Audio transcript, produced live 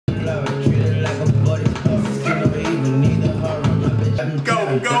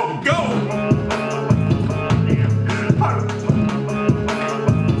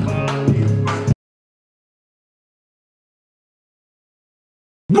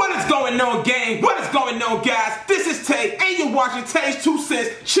What is going on, gang? What is going on, guys? This is Tay, and you're watching Tay's 2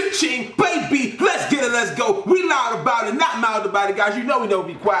 cents. Cha-ching, baby. Let's get it, let's go. We loud about it, not mild about it, guys. You know we don't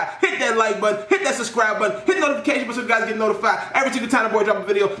be quiet. Hit that like button, hit that subscribe button, hit the notification button so you guys get notified every single time the boy drop a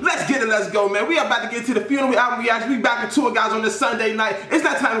video. Let's get it, let's go, man. We are about to get to the funeral album reaction. We back into it, guys, on this Sunday night. It's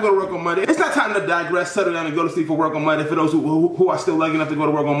not time to go to work on Monday. It's not time to digress, settle down, and go to sleep for work on Monday. For those who are still lucky enough to go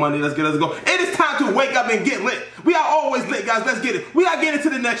to work on Monday, let's get it, let's go. It is time to wake up and get lit. We are always lit, guys. Let's get it. We are getting to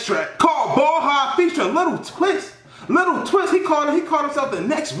the next track called Ball Hard featuring Little Twist. Little Twist, he called himself the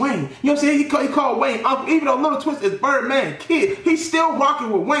next Wayne. You know what I'm saying? He called Wayne Uncle. Even though Little Twist is Birdman Kid, he's still rocking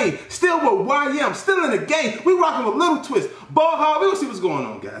with Wayne, still with YM, still in the game. We rocking with Little Twist. Ball Hard, we're gonna see what's going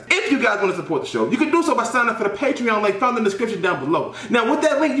on, guys. If you guys want to support the show, you can do so by signing up for the Patreon link found in the description down below. Now, with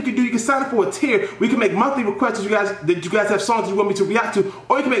that link, you can sign up for a tier. We can make monthly requests that you guys have songs that you want me to react to,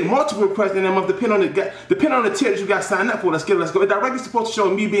 or you can make multiple requests in that month, depending on the tier that you guys sign up for. Let's get it, let's go. It directly supports the show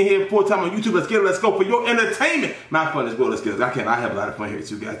and me being here full time on YouTube. Let's get it, let's go for your entertainment. My fun as well. Let's get it. I have a lot of fun here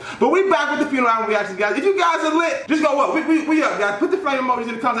too, guys. But we back with the funeral album reaction, guys. If you guys are lit, just go up. We up, guys. Put the flame emojis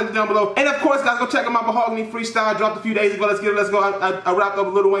in the comments down below. And of course, guys, go check out my Mahogany freestyle. Dropped a few days ago. Let's get it, let's go. I wrapped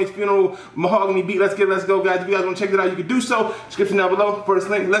up Lil Wayne's funeral Mahogany beat. Let's get it, let's go, guys. If you guys want to check it out, you can do so. Description down below. First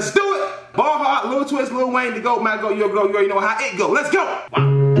link. Let's do it. Ball Hard, Little Twist, Lil Wayne, the GOAT, my GOAT, your GOAT. You already know how it go. Let's go.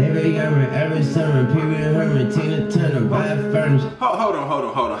 Every summer, Period Herman, Tina Turner, Brad Furnish. Hold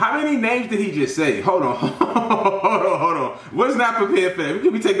on. How many names did he just say? Hold on. What's not prepared for that?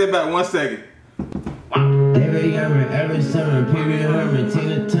 We take that back 1 second. Every summer, Period Herman,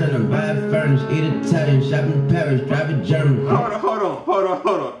 Tina Turner, Brad Furnish, eat Italian, shop in Paris, drive in Germany. Hold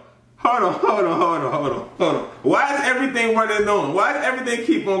on. Why is everything running on? Why does everything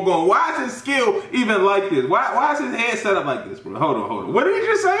keep on going? Why is his skill even like this? Why is his head set up like this, bro? Hold on. What did he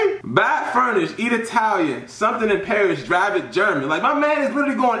just say? Buy furnish, eat Italian, something in Paris, drive it German. Like, my man is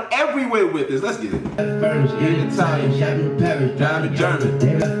literally going everywhere with this. Let's get it. Furnish, eat Italian, shop in Paris, drive it German.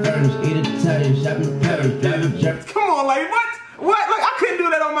 Furnish, eat Italian, shop in Paris, drive it German. Come on, like, what? What? Like, I couldn't do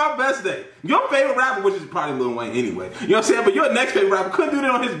that on my best day. Your favorite rapper, which is probably Lil Wayne anyway, you know what I'm saying? But your next favorite rapper couldn't do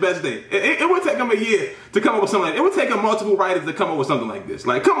that on his best day. It would take him a year to come up with something like that. It would take him multiple writers to come up with something like this.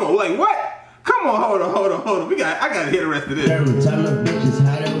 Like, come on, like, what? Come on, hold on. I gotta hear the rest of this. Time of bitches,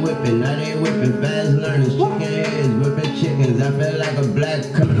 how they whipping, now they whipping, fast learners, chicken heads, whipping chickens, I feel like a black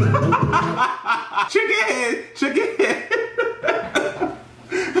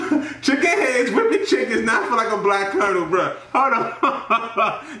Chicken heads, whipping chickens, not for like a black colonel, bro. Hold on.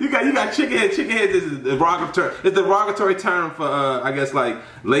 you got chicken heads. Chicken heads is the derogatory. It's the derogatory term for I guess like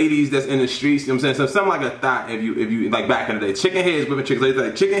ladies that's in the streets. You know what I'm saying? So something like a thought if you like back in the day. Chicken heads, whipping chickens.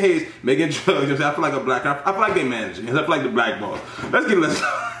 Like chicken heads making drugs. You know what I'm saying? I feel like a black. I feel like they manage it. I feel like the black boss. Let's get let's.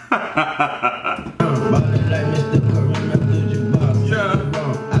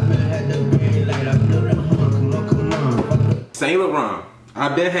 Saint Laurent. I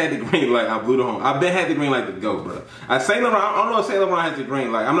been had the green light. I blew the horn. I been had the green light to go, bro. Saint Laurent. I don't know if Saint Laurent has the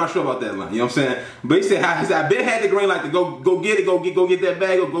green light. I'm not sure about that line. You know what I'm saying? But he said, I been had the green light to go get it, go get that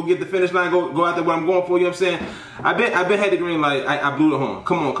bag, go get the finish line, go out there what I'm going for. You know what I'm saying? I been had the green light. I blew the horn.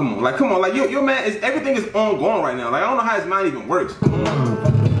 Come on. Like, come on. Like, your man is everything is ongoing right now. Like, I don't know how his mind even works. Come on.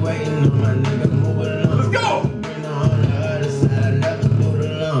 Let's go.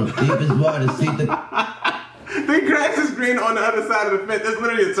 The grass is green on the other side of the fence. That's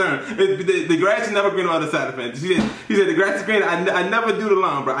literally a term. The grass is never green on the other side of the fence. He said the grass is green. I never do the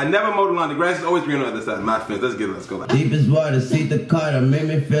lawn, bro. I never mow the lawn. The grass is always green on the other side of my fence. Let's get it. Let's go. Deep as water, see the Carter, make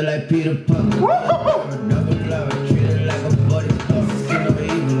me feel like Peter Pan. Double lover, treated like a buddy. You don't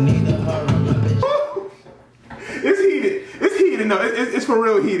even need the horror, my bitch. It's heated. It's heated. No, it's for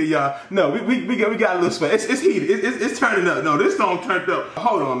real heated, y'all. No, we got a little space. It's heated. It's turning up. No, this song turned up.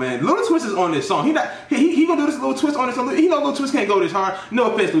 Hold on, man. Little Twist is on this song. He gonna do this Little Twist on this song. He know Little Twist can't go this hard.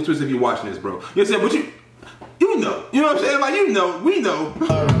 No offense, Little Twist, if you're watching this, bro. You know what I'm saying? But you know. You know what I'm saying? Like, you know. We know.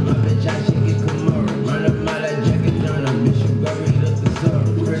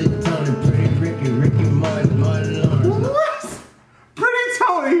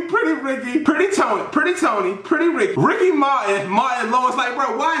 Pretty Ricky. Ricky Martin, Lois, like,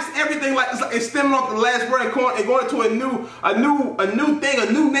 bro, why is everything like it's stemming off the last word and going to a new thing,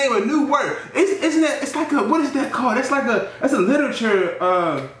 a new name, a new word? Isn't that? It's like a, what is that called? That's a literature.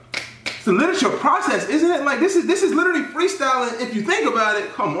 It's a literature process, isn't it? Like, this is literally freestyling. If you think about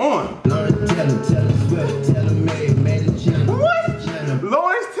it, come on. Lawrence Taylor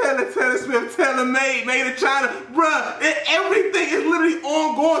Swift, Taylor made in China, bruh. Everything is literally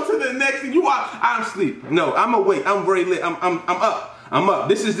on going to the next thing. I'm asleep. No, I'm awake. I'm very lit. I'm up.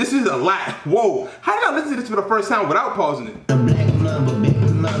 This is a lot. Whoa. How did I listen to this for the first time without pausing it?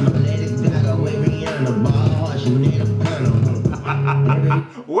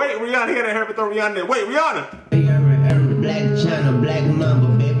 never throw Rihanna there. Wait, Rihanna. Black China, black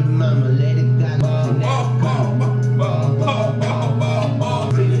mama, baby mama, let it go.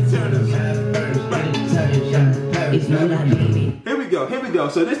 It's Moolah Baby. Here we go.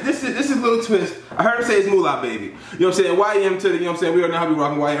 So this is Little Twist. I heard him say it's Moolah Baby. You know what I'm saying? YM to the, you know what I'm saying? We already know how we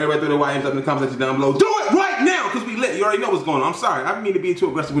rocking YM. Everybody throw the YMs up in the comment section down below. Do it right now, because we lit. You already know what's going on. I'm sorry. I didn't mean to be too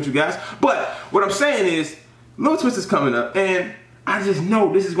aggressive with you guys. But what I'm saying is, Little Twist is coming up, and I just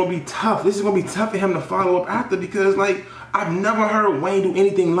know this is gonna be tough. This is gonna be tough for him to follow up after, because like I've never heard Wayne do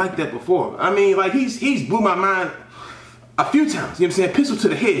anything like that before. I mean, like he's blew my mind a few times. You know what I'm saying? Pistol to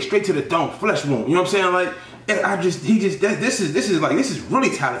the head, straight to the dome, flesh wound. You know what I'm saying? Like this is really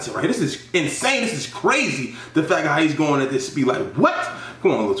talented, right? This is insane. This is crazy. The fact how he's going at this speed, like what?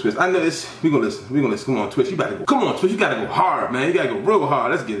 Come on, Little Twist. I know this. We gonna listen. Come on, Twist. You gotta go. Come on, Twist. You gotta go hard, man. You gotta go real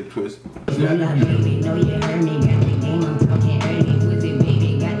hard. Let's get it, Twist. Moolah Baby, know you heard me. Got the game, I'm talking early. Pussy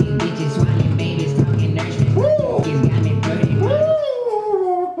baby, got these bitches swallowing babies, talking nursery. It's got me dirty.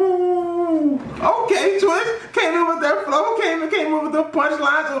 Okay, Twist. Came in with that flow. Came in with the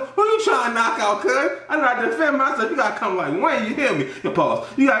punchlines. Who you trying to knock out, cuz? I know I defend myself. You gotta come like Wayne. You hear me? You pause.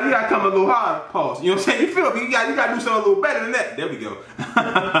 You gotta come a little harder. Pause. You know what I'm saying? You feel me? You gotta do something a little better than that. There we go.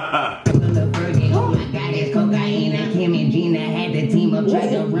 Oh my God, it's cocaine. I Kim and Gina had the team up, tried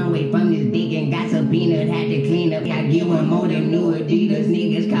to run away from this dick and got subpoenaed, had to clean up. I give one more than new Adidas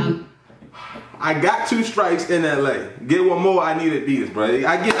niggas come. I got 2 strikes in LA. Get one more, I need Adidas, bro.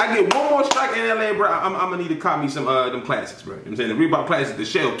 I get one more strike in LA, bro. I'm gonna need to cop me some them classics, bro. You know what I'm saying? The Reebok classics, the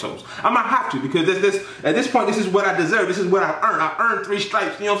shell toes. I'm gonna have to, because at this point, this is what I deserve. This is what I earned. I earned 3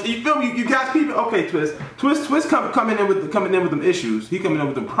 stripes. You know what I'm saying? You feel me? You guys people? Okay, Twist coming in with them issues. He coming in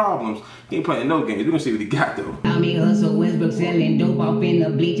with them problems. He ain't playing no games. We're gonna see what he got though. Call me Hustle Westbrook selling dope off in the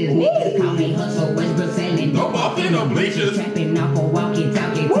bleachers. Niggas call me Hustle Westbrook selling dope off in the bleachers. Trapping off a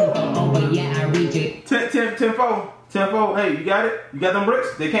walkie-talkie, tempo over, yeah, I reach it. 10-4, hey, you got it? You got them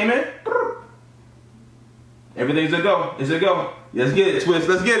bricks? They came in? Everything's a go. It's a go. Let's get it, Twist.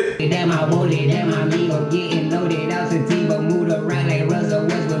 Let's get it. That my wallet, that my amigo, getting loaded out Sativa, move around like Russell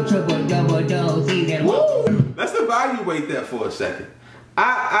Westbrook, triple double dose season. Let's evaluate that for a second.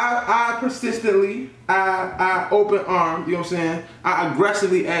 I persistently, I open armed, you know what I'm saying? I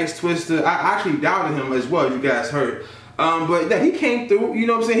aggressively asked Twister. I actually doubted him as well, you guys heard. But that he came through, you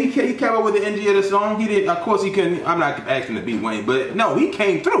know what I'm saying? He came up with the energy of the song. He did, of course he couldn't, I'm not asking to beat Wayne, but no, he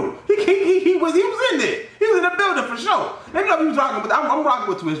came through. He was in there. He was in the building for sure. They know he was rocking, but I'm rocking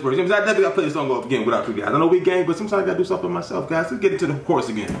with Twist first. You know what I'm saying? I definitely gotta play this song off again without you guys. I don't know we game, but sometimes I gotta do something myself, guys. Let's get into the chorus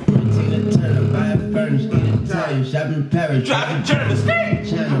again. Shopping Paris, Driving German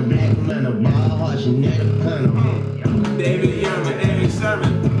China, black man, a ball horse, and net a David Yerman, Eric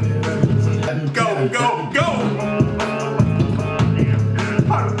Sermon. Go.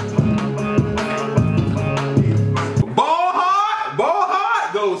 Ball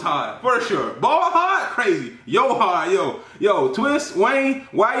hard goes hard, for sure. Ball hard, crazy. Yo hard, yo. Twist, Wayne,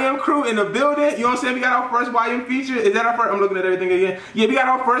 YM crew in the building. You know what I'm saying? We got our first YM feature. Is that our first? I'm looking at everything again. Yeah, we got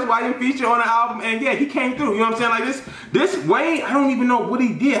our first YM feature on the album, and yeah, he came through. You know what I'm saying? Like this Wayne, I don't even know what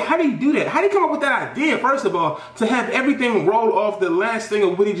he did. How did he do that? How did he come up with that idea, first of all, to have everything roll off the last thing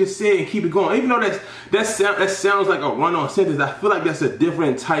of what he just said and keep it going? Even though that sounds like a run-on sentence, I feel like that's a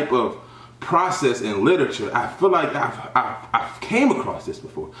different type of process in literature. I feel like I've came across this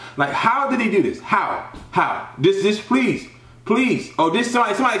before. Like, how did he do this? How? This please. Oh, this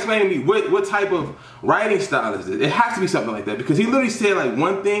somebody explain to me what type of writing style is this? It has to be something like that, because he literally said like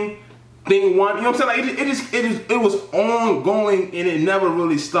one thing one. You know what I'm saying? Like it was ongoing and it never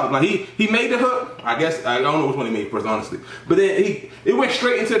really stopped. Like he made the hook. I guess I don't know which one he made first, honestly. But then it went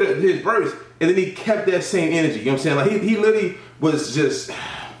straight into his verse, and then he kept that same energy. You know what I'm saying? Like he literally was just.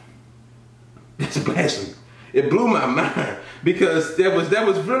 It's a blasphemy. It blew my mind, because that was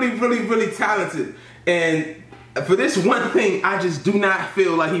really talented. And for this one thing, I just do not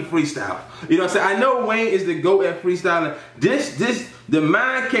feel like he freestyled. You know what I'm saying? I know Wayne is the GOAT at freestyling. The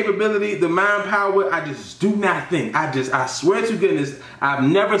mind capability, the mind power, I just do not think. I swear to goodness, I've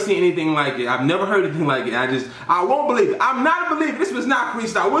never seen anything like it. I've never heard anything like it. I won't believe it. I'm not a believer. This was not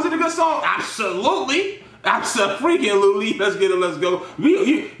freestyle. Was it a good song? Absolutely. Absolutely. Let's get it. Let's go.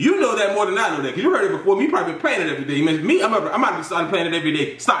 You know that more than I know that, because you heard it before. Me, probably been playing it every day. Me, I'm about to start playing it every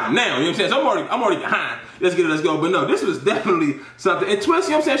day. Starting now. You know what I'm saying? So I'm already behind. Let's get it. Let's go. But no, this was definitely something. And Twist,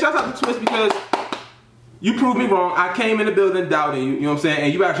 you know what I'm saying? Shout out to Twist, because you proved me wrong. I came in the building doubting you. You know what I'm saying?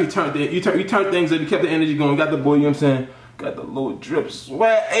 And you actually turned things up. You kept the energy going. You got the boy. You know what I'm saying? Got the little drip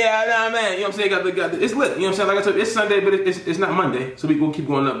sweat. Yeah, nah, man. You know what I'm saying? Got the, it's lit. You know what I'm saying? Like I said, it's Sunday, but it's not Monday. So we gonna keep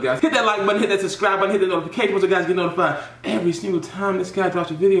going up, guys. Hit that like button, hit that subscribe button, hit the notification so guys get notified every single time this guy drops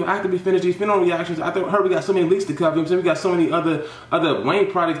a video. After we finish these film reactions, I heard we got so many leaks to cover. You know what I'm saying? We got so many other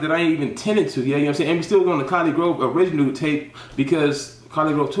Wayne projects that I ain't even tended to. Yeah, you know what I'm saying? And we still going to Collie Grove original tape because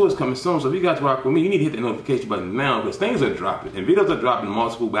Collie Grove 2 is coming soon, so if you guys rock with me, you need to hit the notification button now because things are dropping and videos are dropping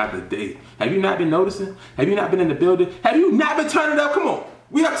multiple by the day. Have you not been noticing? Have you not been in the building? Have you not been turning up? Come on.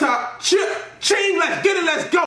 We up top. Ching, let's get it, let's go.